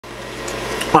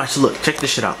Watch, look, check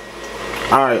this shit out.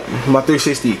 Alright, my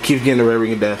 360 keeps getting the red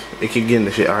ring of death. It keeps getting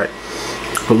the shit, alright.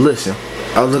 But listen,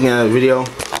 I was looking at a video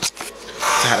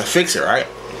to how to fix it, right?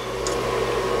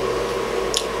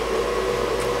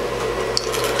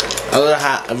 I looked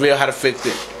at a video how to fix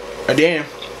it. And then,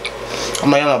 I'm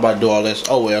like, I'm not about to do all this.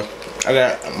 Oh well, I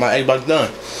got my Xbox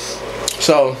done.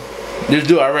 So, this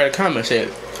dude, I read a comment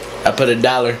said, I put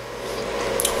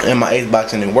 $1 in my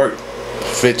Xbox and it worked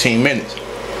 15 minutes.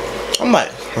 I'm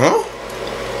like, huh?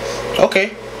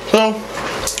 Okay. So,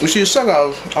 you see the sucker,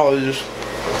 I was just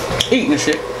eating and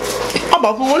shit. I'm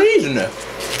about to put one of these in there.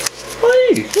 One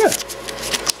of these, yeah.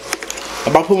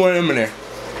 I'm about to put one of them in there.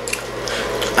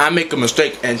 I make a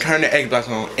mistake and turn the Xbox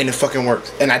on and it fucking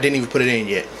works. And I didn't even put it in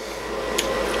yet.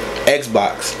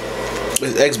 Xbox.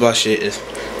 This Xbox shit is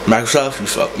Microsoft, you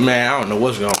fuck. Man, I don't know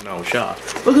what's going on with y'all.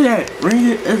 Look at that.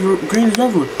 Green as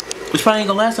ever. It's probably ain't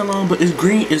gonna last that long, but it's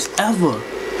green as ever.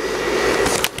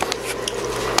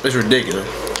 It's ridiculous.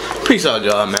 Peace out,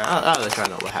 y'all, man. I'll let y'all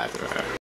know what happened right here.